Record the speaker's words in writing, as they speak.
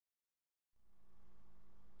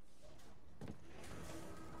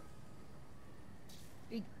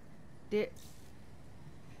で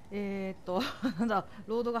なんだ、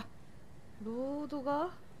ロードが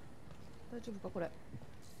大丈夫かこれ。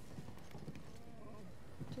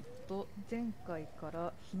ちょっと前回か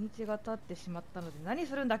ら日にちが経ってしまったので、何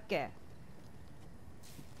するんだっけ。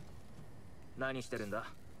何してるんだ。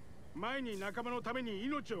前に仲間のために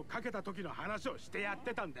命を懸けた時の話をしてやっ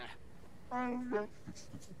てたんだ。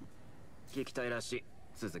聞きたいらしい。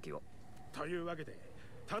続きを。というわけで、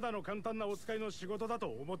ただの簡単なお使いの仕事だと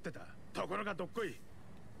思ってたところがどっこい、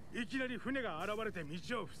いきなり船が現れて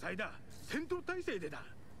道を塞いだ。戦闘態勢でだ。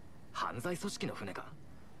犯罪組織の船か。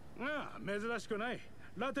ああ、珍しくない。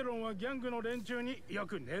ラテロンはギャングの連中によ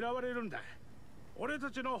く狙われるんだ。俺た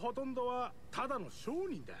ちのほとんどはただの商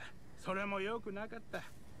人だ。それもよくなかった。へ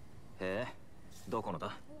え、どこの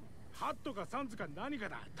だ。ハットかサンズか何か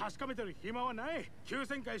だ。確かめてる暇はない。急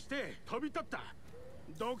旋回して飛び立った。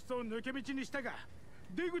洞窟を抜け道にしたが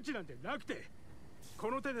出口なんてなくて、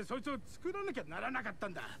この手でそいつを作らなきゃならなかった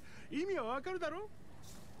んだ。意味はわかるだろ。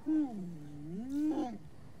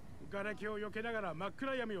瓦礫を避けながら真っ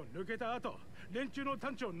暗闇を抜けた後、連中の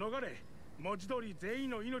探知を逃れ、文字通り全員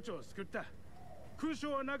の命を救った。勲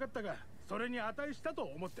章はなかったがそれに値したと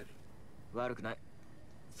思ってる。悪くない。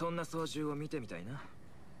そんな操縦を見てみたいな。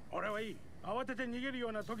俺はいい。慌てて逃げるよ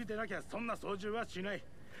うな時でなきゃそんな操縦はしない。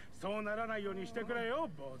そうならないようにしてくれよ、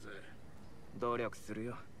坊主。努力する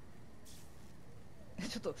よ。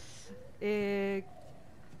ちょっと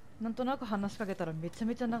なんとなく話しかけたらめちゃ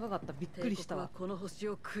めちゃ長かった。びっくりしたわ。帝国はこの星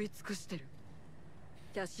を食い尽くしてる。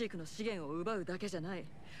キャッシークの資源を奪うだけじゃない、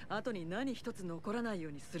後に何一つ残らないよ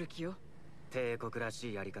うにする気よ。帝国ら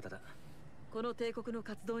しいやり方だ。この帝国の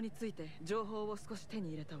活動について情報を少し手に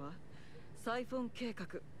入れたわ。サイフォン計画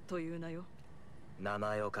という名よ。名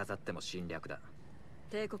前を飾っても侵略だ。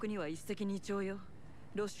帝国には一石二鳥よ。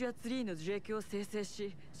ロシアツリーの樹液を生成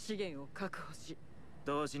し、資源を確保し、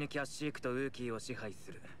同時にキャッシークとウーキーを支配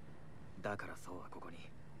する。だからそうはここに。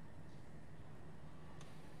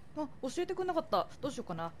あ、教えてくれなかった。どうしよう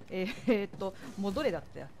かな。戻れだっ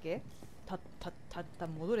たっけ。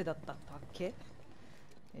戻れだったっけ。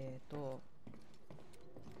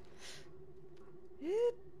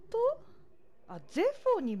あ、ゼ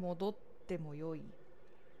フォに戻ってもよい。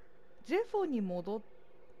ゼフォに戻っ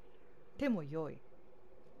てもよい。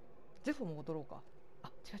ゼフォ戻ろうか。あ、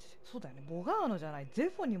違う、そうだよね。ボガーノじゃない。ゼ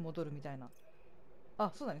フォに戻るみたいな。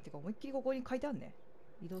あ、そうだね。てか思いっきりここに書いてあるね。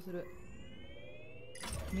移動する。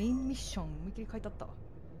メインミッション思いっきり書いてあったわ。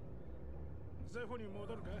ゼフォに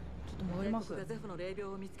戻るか。ちょっと戻ります。帝国がゼフの霊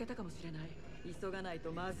廟を見つけたかもしれない。急がない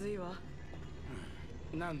とまずいわ。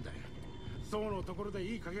なんだよ、そうのところで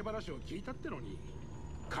いい賭け話を聞いたってのに。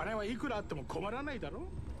金はいくらあっても困らないだろ。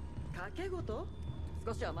賭け事？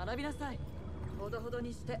少しは学びなさい。ほどほど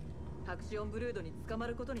にしてハクシオンブルードに捕ま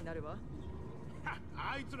ることになるわ。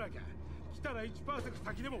あいつらか。来たら1パーセク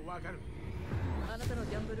先でもわかる。あなたの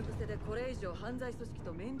ギャンブル癖でこれ以上犯罪組織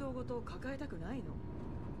と面倒事を抱えたくないの。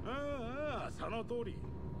ああ、その通り。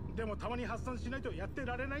でもたまに発散しないとやって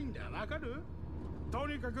られないんだ。わかる？と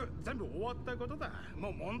にかく全部終わったことだ。も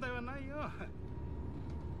う問題はないよ。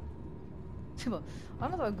でもあ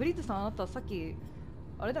なたはグリッドさん、あなたさっき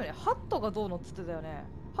あれだよね、ハットがどうのっつってたよね。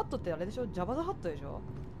ハットってあれでしょ、ジャバザハットでしょ。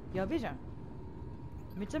やべえじゃん。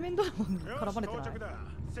めっちゃ面倒なもん絡まれてない。到着だ。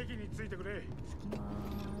席に着いてくれ。着きまー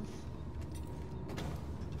す。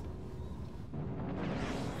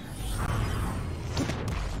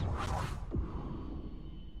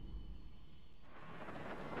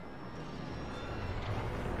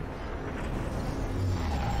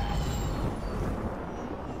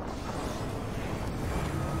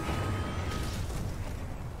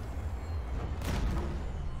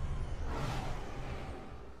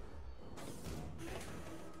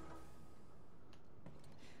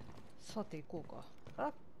さて行こうか。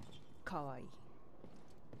あ、かわいい。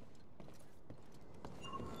こ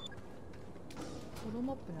の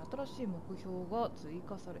マップに新しい目標が追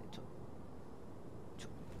加され、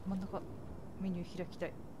真ん中メニュー開きた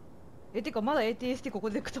い。てかまだ ATST ここ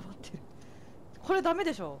でくたばってる。これダメ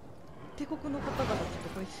でしょ。帝国の方々ちょっと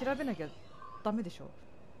これ調べなきゃダメでしょ。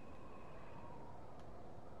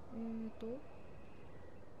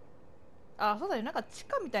あ、そうだね。なんか地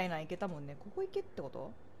下みたいなの行けたもんね。ここ行けってこ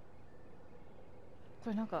と？こ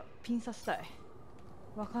れなんかピン刺したい。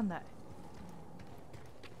わかんない。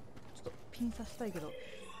ちょっとピン刺したいけど、と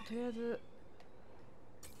りあえず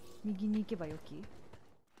右に行けばよき。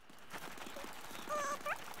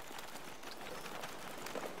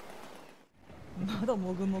まだ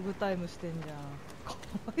もぐもぐタイムしてんじゃん。か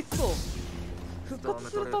わいそう。復活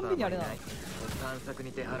するたんびにあれなの。探索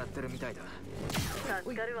に出払ってるみたいだ。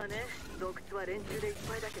助かるわね。洞窟は連中でいっ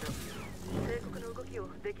ぱいだけど、帝国の動きを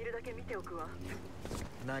できるだけ見ておくわ。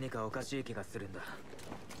何かおかしい気がするんだ。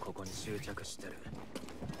ここに執着してる。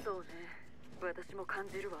そうね、私も感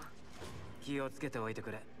じるわ。気をつけておいて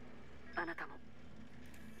くれ。あなたも。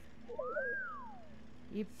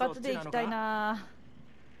一発で行きたいな。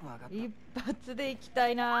一発で行きた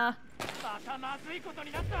いな。またまずいこと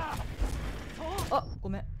になった。あ、ご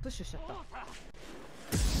めん、プッシュしちゃった。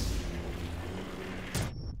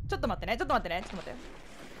ちょっと待ってね、ちょっと待ってね、ちょっと待って。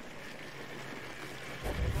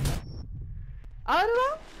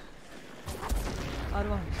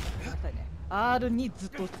R1？R1 にしてくださいね。R にずっ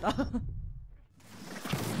と押した。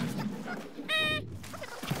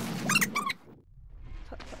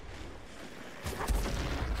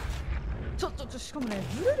しかもね、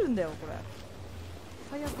ずれるんだよ、これ。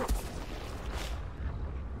最悪。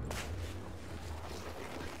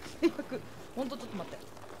最悪。ほんとちょっと待って。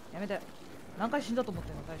やめて。何回死んだと思っ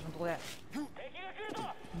てんの、最初のとこで。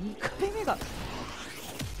2回目が。ちょ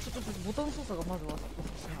っとボタン操作がまずはおか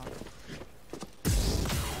しいな。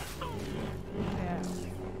ねえ。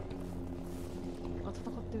戦っ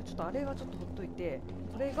てる。ちょっとあれはちょっとほっといて、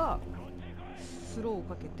これがスローを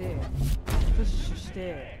かけて、プッシュし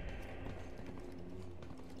て、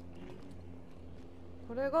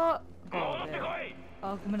これがガーで、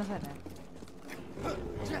あ、ごめんなさいね。あれそ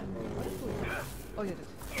うあ、いやいや。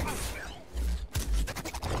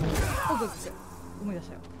思い出し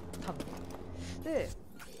たよ。多分。で、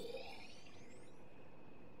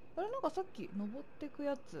あれなんかさっき登ってく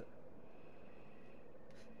やつ。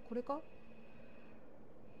これか？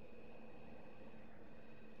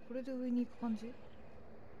これで上に行く感じ？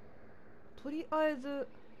とりあえず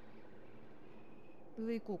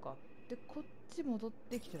上行こうか。で、こっち戻っ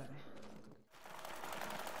てきてだね。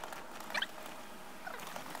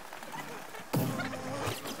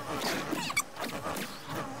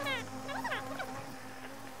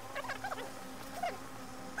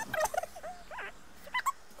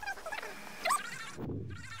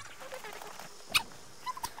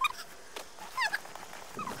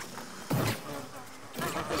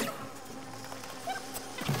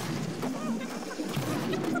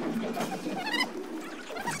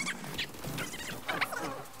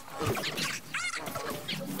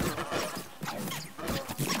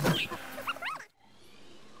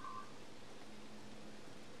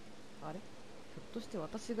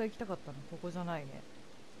私が行きたかったのここじゃないね。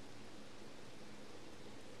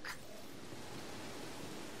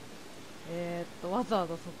わざわ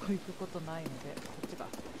ざそこ行くことないので、こっちか。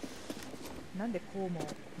なんでこうも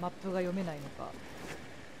マップが読めないのか。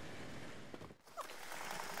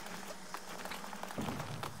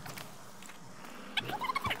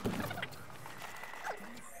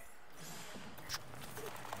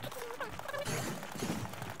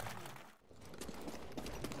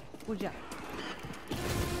ここじゃ。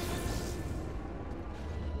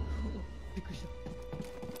びっくりし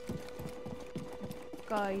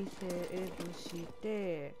た。回セーブし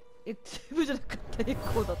て、セーブじゃなかった、エ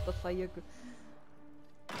コーだった、最悪。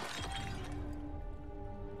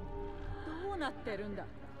どうなってるんだ。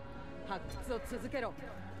発掘を続けろ。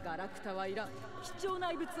ガラクタはいらん。貴重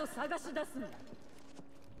な遺物を探し出すんだ。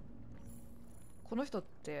この人っ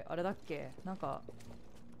てあれだっけ、なんか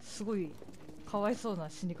すごいかわいそうな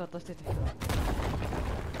死に方してた人。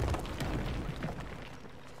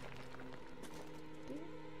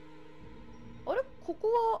あれ、ここ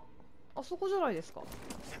はあそこじゃないですか。こ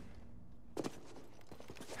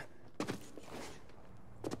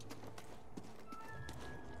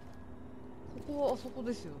こはあそこ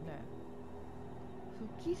ですよね。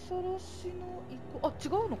吹きさらしの移行、あ、違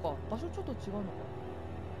うのか、場所ちょっと違うのか。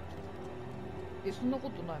そんなこ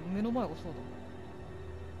とない、目の前がそうだ。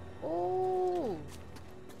おー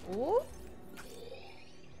お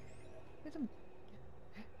でも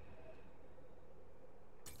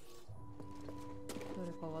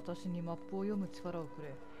誰か私にマップを読む力をく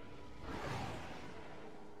れ。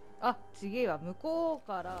あ、次は向こう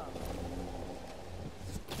から。よ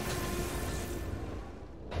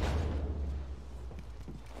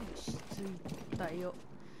し、着いたよ。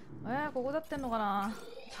ここだってんのかな。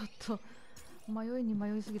ちょっと迷いに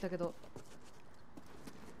迷いすぎたけど。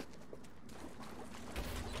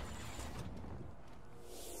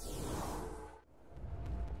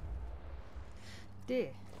で、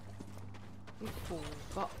エコ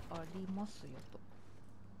ーがありますよと。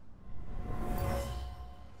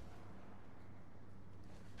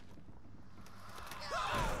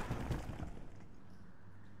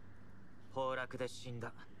崩落で死ん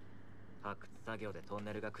だ。発掘作業でトン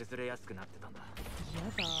ネルが崩れやすくなってたんだ。や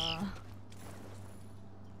だ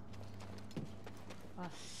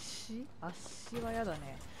足はやだ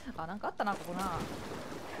ね。あ、なんかあったな、ここな。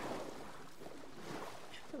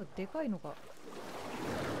多分でかいのが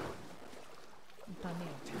いたね。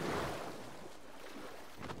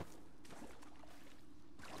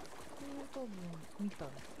これ多分見た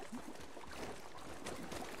のかな。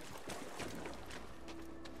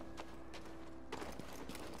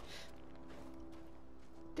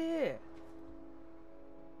で、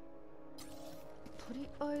とり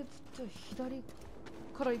あえずじゃあ左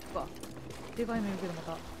から行くか。でかいのいるけどま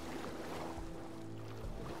た。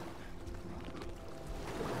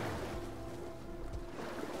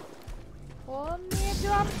こんにち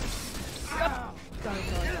は。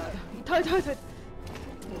痛い。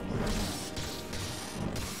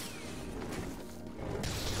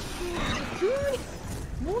急に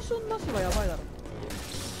モーションなしはやばいだろ。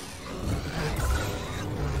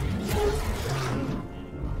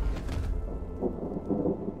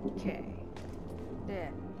OK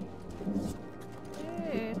で、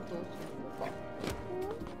そこか。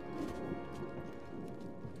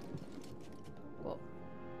あ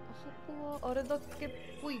そこはあれだけっ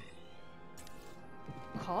ぽいか？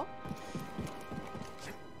こ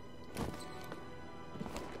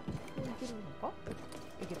ういけるのか？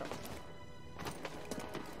いけた。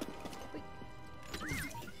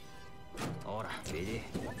ほらビリ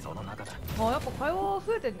ー、その中だ。あ、やっぱ会話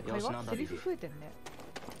増えてんね。会話よしなんだセリフ増えてんね。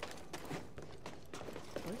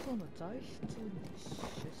外装の材質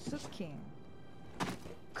出勤。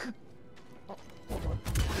あ、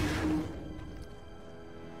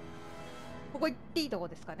ここ行っていいとこ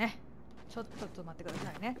ですかね。ちょっと待ってくだ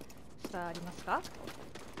さいね。下ありますか？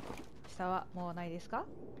下はもうないですか？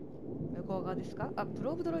向こう側ですか？あ、プ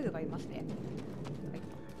ローブドロイドがいますね。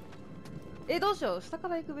はい、どうしよう。下か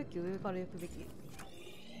ら行くべき、上から行くべき。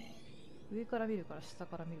上から見るから下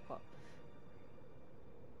から見るか。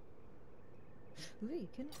上行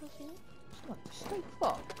けなさそう？ちょっと待って、下行く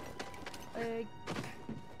か。暗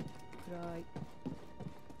い。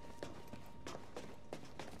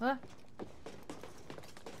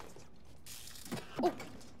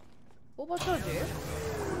オーバーチャージ？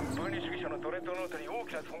分離主義者のドレッドノートに大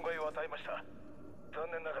きな損害を与えました。残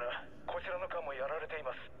念ながらこちらの艦もやられてい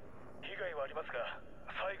ます。被害はありますが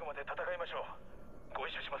最後まで戦いましょう。ご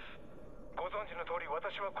一緒します。ご存知の通り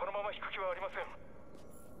私はこのまま引く気はありません。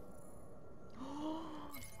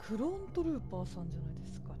クローントルーパーさんじゃない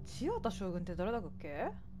ですか。千代田将軍って誰だっ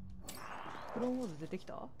け？クローンウォーズ出てき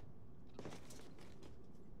た？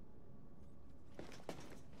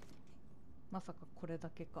まさかこれだ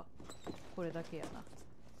けか。これだけやな。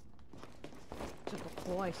ちょっと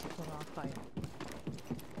怖いし、この赤いの。よ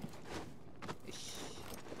し。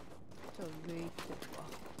じゃあ上行こう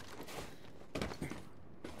か。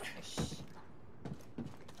よし。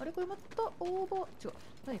あれこれまたオーバー、違う。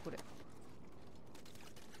何これ。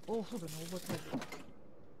お、そうだね、オーバーチャージ。チ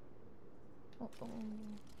ャ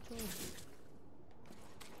ー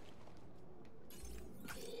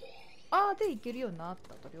ジ。でいけるようになっ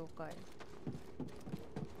たと。了解。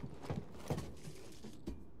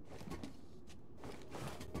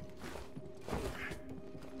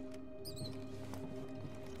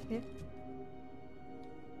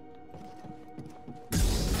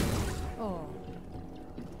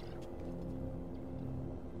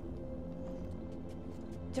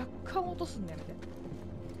若干落とすんだよね。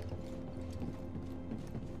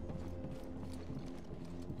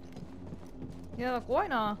いや怖い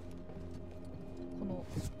な、この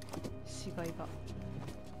死骸が。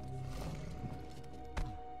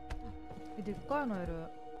でっかいのいる。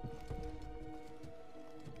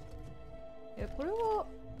これは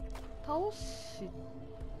倒し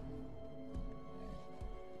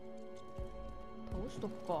と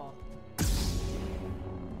くか。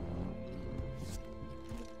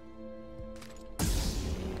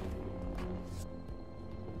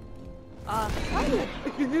あ、左右、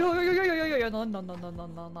な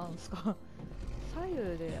んすか。左右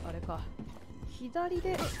であれか。左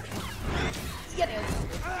で。いやだよ。は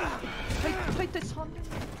い、3連。な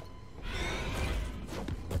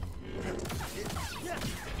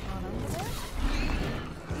るほどね。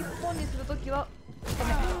一本にするときは。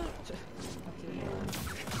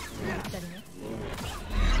左ね。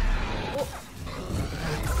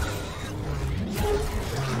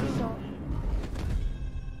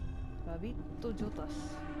ラビット・ジョタ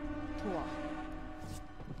スとは。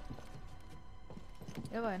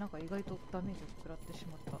やばい、なんか意外とダメージを食らってし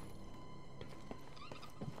まった。や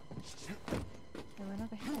ばい、なん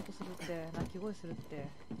か変な音するって、鳴き声するって。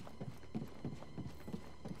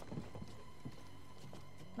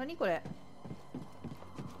何これ。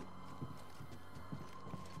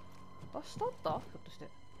あ、下あった？ひょっとして。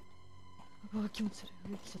あ、気持ち悪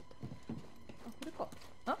い。来ちゃった。あ、これか。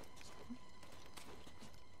あ、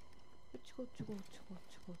違う。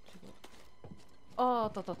あー、あ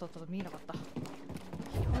った。見えなかった。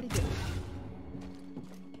光で。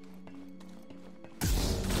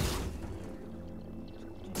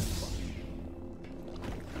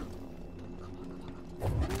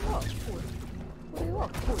これは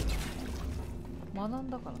こう。学ん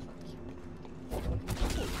だからさっき。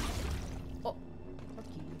あ、ラッ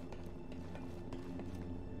キー。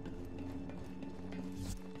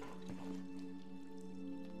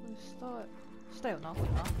これしたよな、これ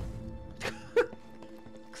な。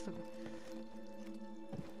クソが。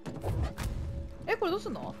これどうす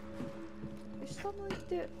んの？下向い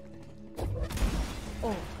て。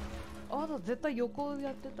あだ絶対横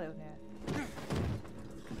やってたよね。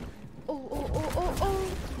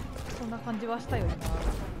そんな感じはしたよ今。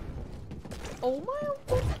お前を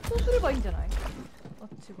こうすればいいんじゃない？あ、違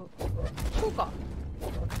う。こうか。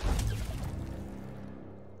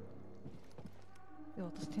いや、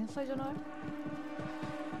私天才じゃない？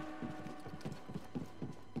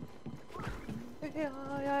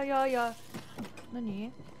いや。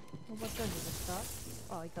何？おばちゃんでし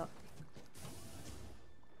た？あ、いた。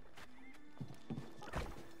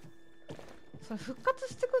それ復活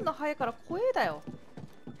してくんの早いから怖えだよ。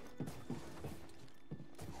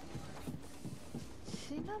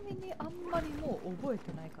ちなみにあんまりもう覚え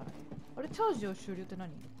てないからね。あれ、チャージを終了って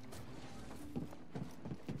何？ロ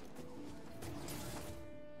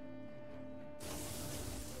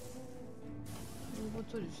ボ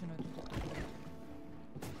チャージしないとだっ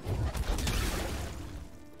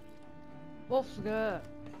た。お、すげえ。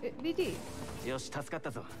BD？ よし、助かっ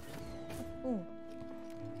たぞ。うん。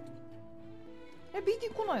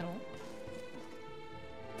BD 来ないの？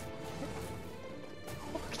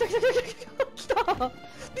来た来たやばい。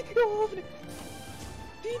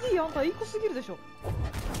BD あんたいい子すぎるでしょ。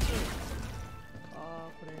あ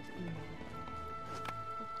ー、これいいね。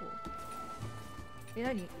ここ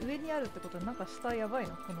何？上にあるってことはなんか下やばい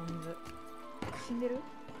の？この水死んでるいて。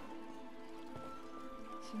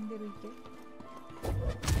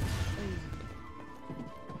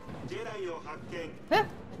ジェダイを発見。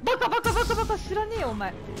バカ知らねえよお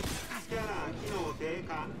前。キャラ機能低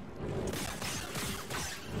下。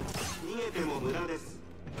逃げても無駄です。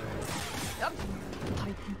やっタ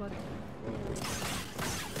イピング悪い。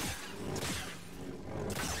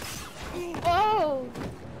おお。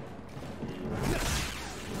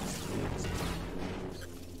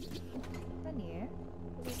何？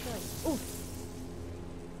お。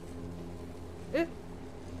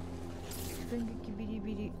電撃ビリ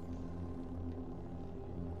ビリ。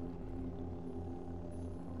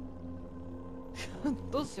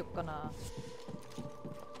どうしよっかな。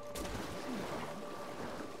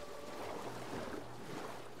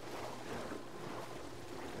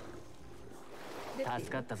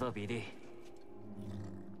助かったぞ BD。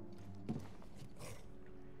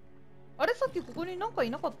 あれ、さっきここになんか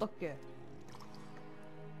いなかったっけ？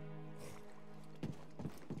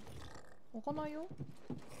わかんないよ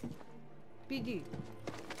BD。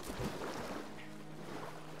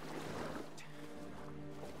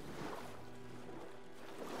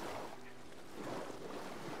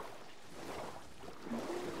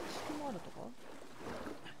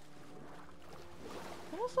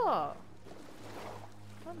さ、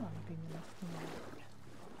何なの微妙な隙間。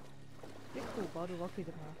エコーがあるわけ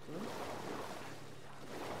でもな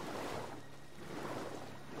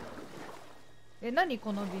く、何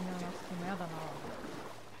この微妙な隙間、やだな。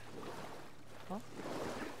あ、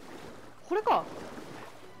これか。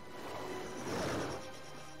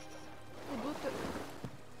どうやって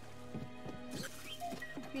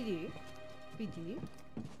ビディ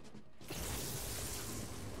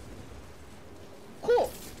こう。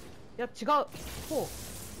いや違う、こう。あ、ちょ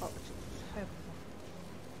っと早く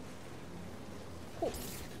こう。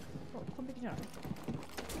あ、完璧じゃない？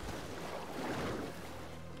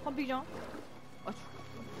完璧じゃん。あ、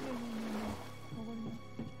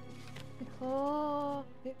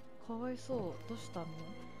かわいそう。どうしたの？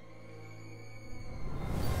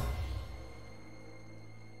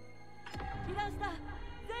被弾した。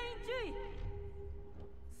全員注意。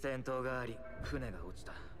戦闘があり船が落ち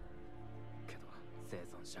たけど生存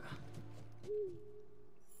者が。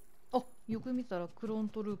あ、よく見たらクローン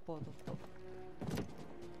トルーパーだった。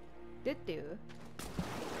でっていう？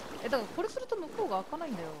だからこれすると向こうが開かな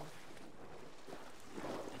いんだよ。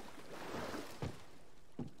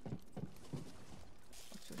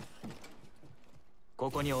こ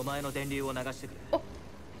こにお前の電流を流してくれ。あ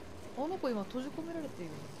の子今閉じ込められてる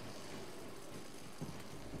よ。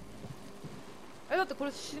だってこ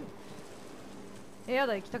れや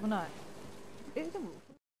だ、行きたくない。でも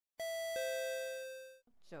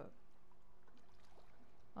じゃあ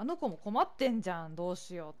あの子も困ってんじゃん、どう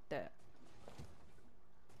しようって。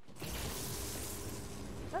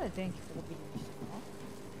なんで電気ここビリにしてるの？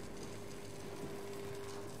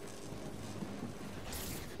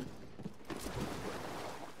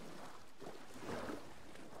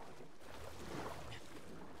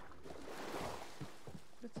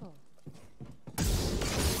これさ、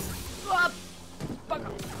うわっバカ。あ、な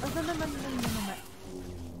んこんな感じ？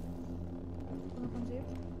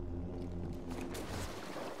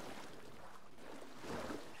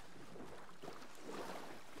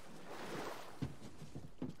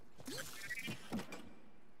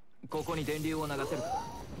ここに電流を流せるか。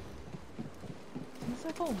天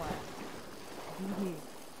才かお前。ビリ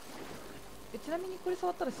ー。ちなみにこれ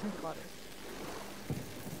触ったら死ぬとかある？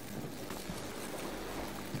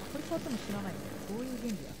これ触っても死なないんだよ。どういう原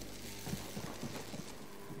理や。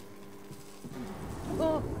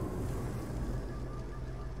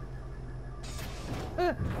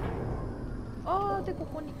でこ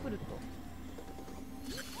こに来ると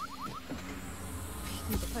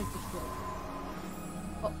帰ってきてる。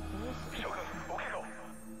あ、どうする？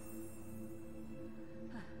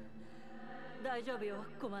大丈夫よ、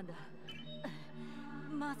コマンダー。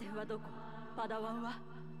マーセフはどこ？パダワンは？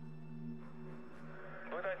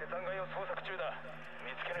部隊で残骸を捜索中だ。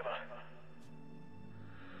見つければ。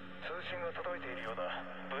通信が届いているようだ。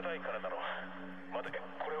部隊からだろう。待て、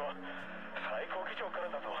これは最高議長から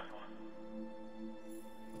だぞ。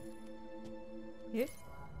え？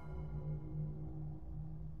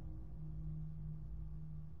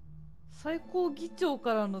最高議長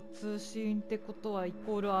からの通信ってことはイ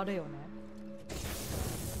コールあれよね。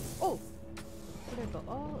おう、これだ。動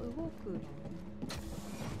く。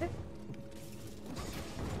え？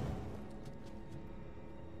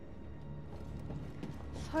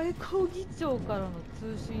最高議長からの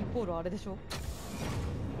通信イコールあれでしょ？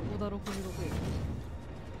オーダー66駅。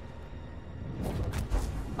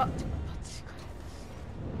あ、間違えた。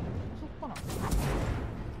そこかな？そ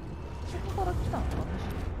こから来たのか？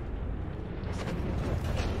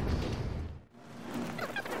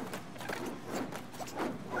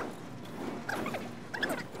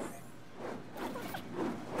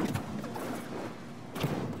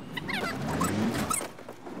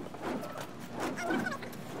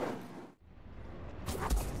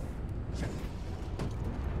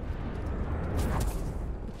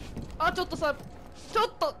最悪ちょっとさ、ちょ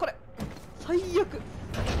っとこれ最悪。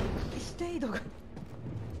視点移動が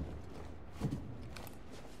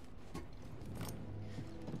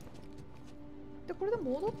で、これで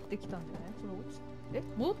戻ってきたんじゃない？これ落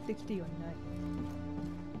ち戻ってきてようにない。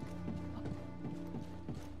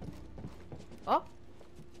あ、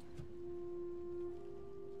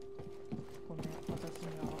ごめん、私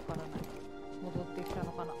にはわからない。戻ってきた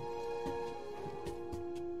のかな。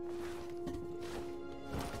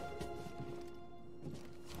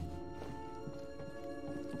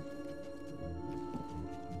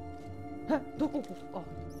どこ？ここ。あ、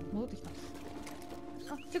戻ってきた。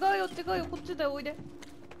あ、違うよ、こっちだよ。おいで。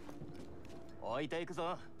置いていく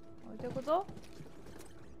ぞ。開いていくぞ。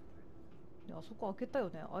で、あそこ開けたよ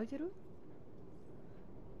ね。開いてる？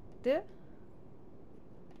で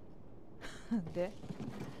で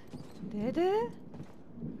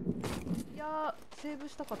いやー、セーブ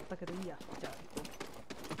したかったけどいいや。じゃあ行こ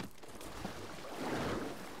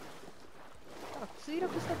う。だから墜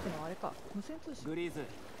落したってのはあれか、無線通信。グリーズ、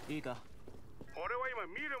いいか？俺は今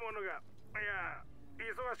見るものが、いや、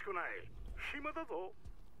忙しくない。暇だぞ。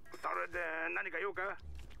それで何か用か？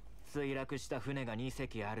墜落した船が2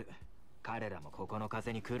隻ある。彼らもここの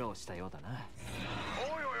風に苦労したようだな。お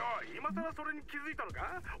いおいおい、今さらそれに気づいたの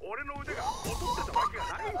か？俺の腕が劣ってたわけが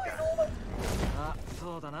ないんだ。あ、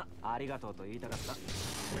そうだな。ありがとうと言いたかった。い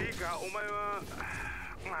いか、お前は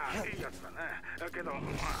まあいいやつだね。けどまあ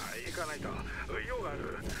行かないと用があ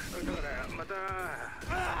る。だからまた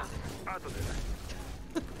後で。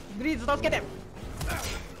グリーズ助けて。グ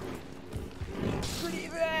リ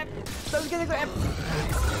ーズ助けてくれ。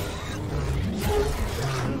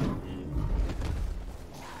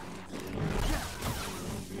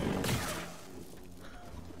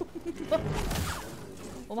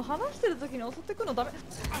お前話してる時に襲ってくのダメ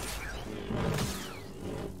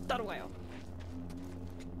だろうがよ。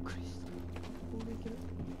びっくりした。これいける？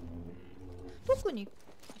特にこ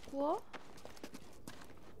こは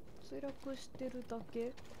墜落してるだ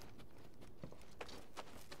け。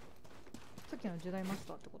さっきのジェダイマス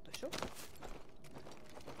ターってことでしょ？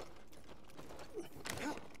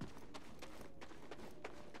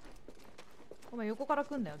お前横から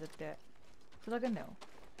来んなよ絶対。ふざけんなよ。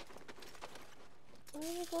オー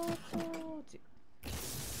バーチャージ。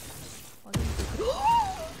あ、でもびっ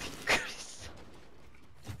くりした。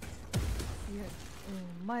いや、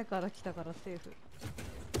うん、前から来たからセーフ。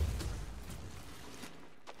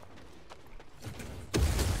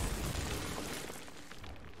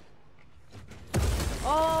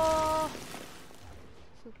ああ、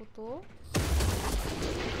そういうこと？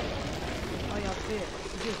あ、やべえ、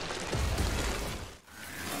すげえ。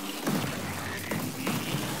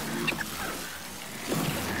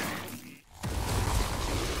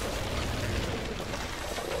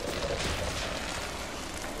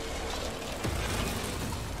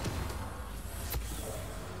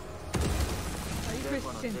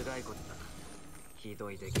この頭蓋骨だ。ひど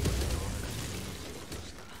い出来事を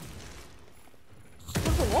これさ、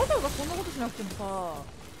わざわざそんなことしなくてもさ、こ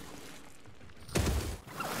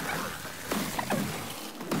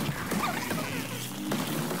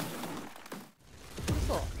れ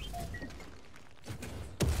さ、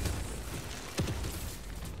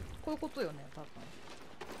こういうことよね、多分。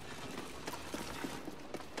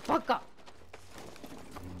バカ。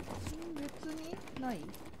別にない？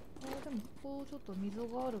あ、でもここちょっと溝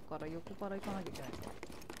があるから横から行かなきゃいけない。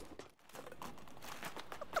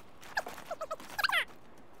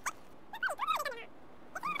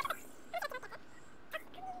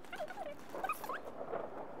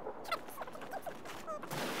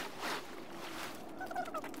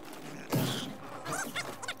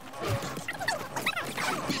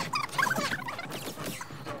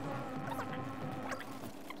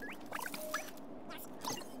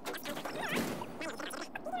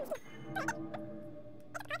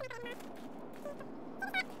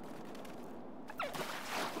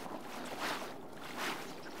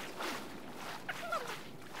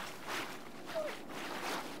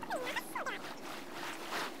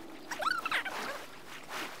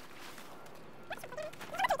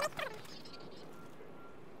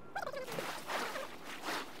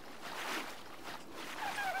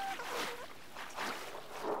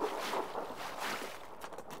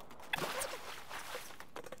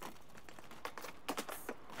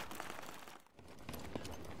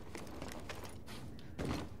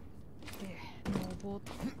登っ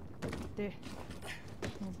て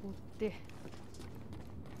登って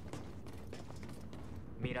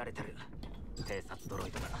見られてる。偵察ドロ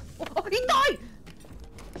イドだ。あ、痛い。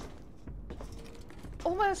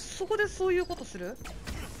お前そこでそういうことする？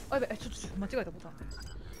あ、やべ、ちょっと間違えたボタン。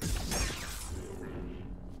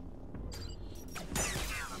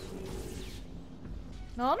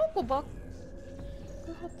あの子爆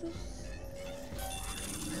発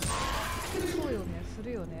そうよね、す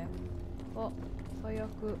るよね。あ、最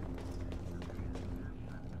悪。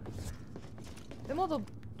まだ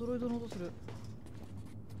ドロイドの音する。こ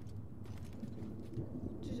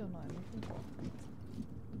っちじゃない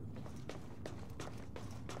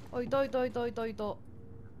の？あ、いたいたいたいたいた。こ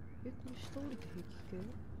れ下降りて平気系？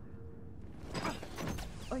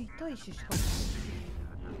あ、痛いし、しかも。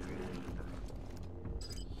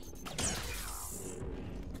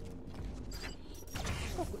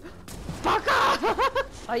バカ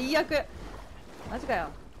最悪。マジかよ。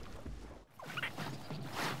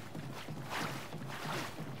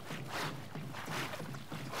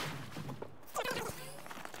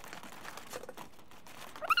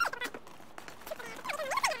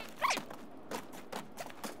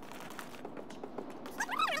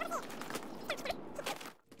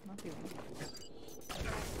なんていうの？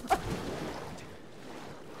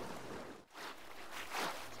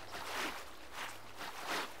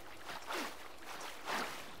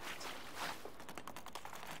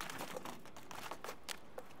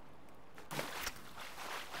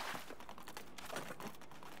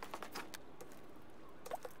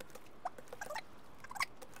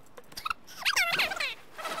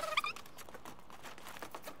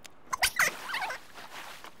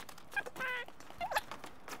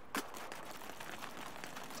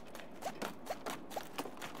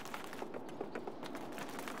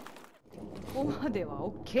ここまでは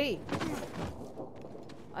OK。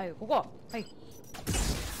 はい、ここ。はい。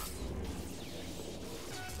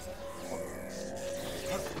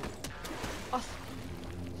あ、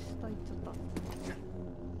下行っちゃった。よ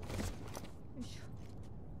いしょ。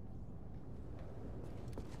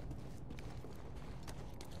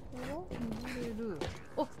ここは登れる。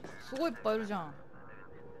あ、すごいいっぱいいるじゃん。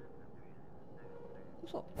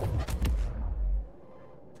さ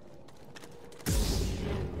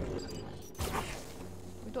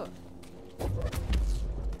痛い。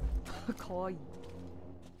かわいい。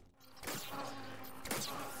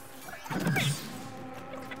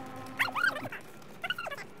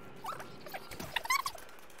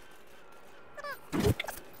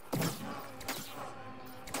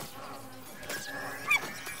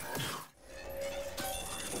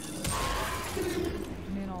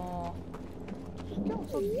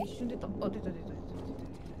一瞬出た。あ、出た。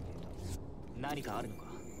何かあるのか。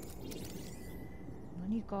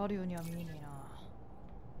何かあるようには見えねえな。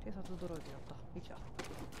偵察ドロイドやった。いいじゃん。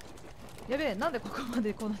やべえ、なんでここま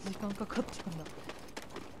でこんな時間かかったんだ。こ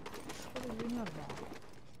れ上にあるな。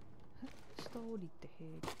下降りて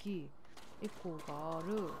平気。エコーがある。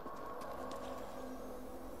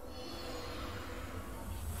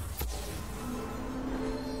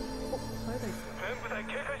お、最大全部隊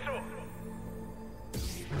警戒しろ。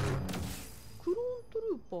クローントル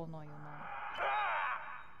ーパーなんよな。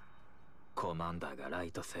コマンダーがラ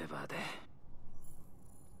イトセーバーで。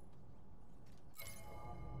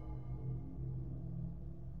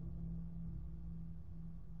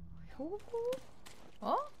標高？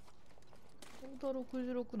あ？オーダー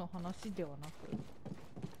66の話ではなく、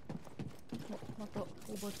またオー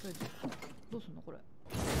バーチャージ。どうすんのこれ。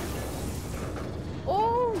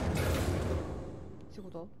おお。仕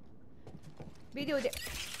事？ビデオで。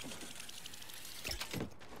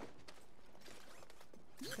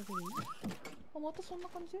あ、またそんな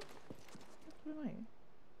感じ？これ何？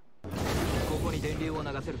ここに電流を流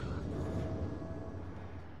せるか。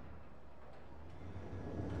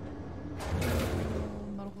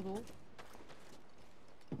なるほど。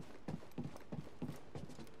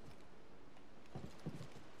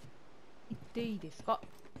行っていいですか？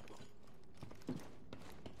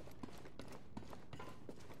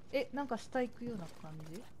なんか下行くような感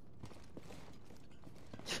じ？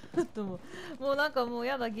ちょっともうなんかもう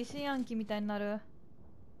やだ、疑心暗鬼みたいになる。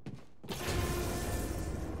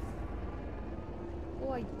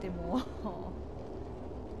怖いってもう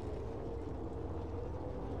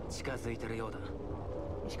近づいてるようだ。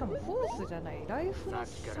しかもフォースじゃない、ライフのさっ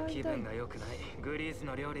きから気分が良くない。グリース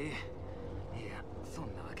の料理。いや、そ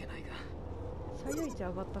んなわけないが。最大値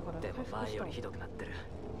上がったからでも回復したわ。前よりひどくなってる。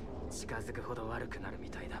近づくほど悪くなるみ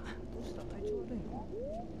たいだ。どうした？体調悪いの？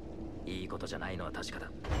いいことじゃないのは確かだ。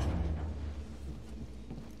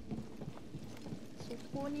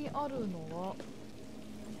そこにあるのは、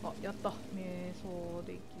あ、やった。瞑想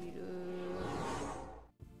できる。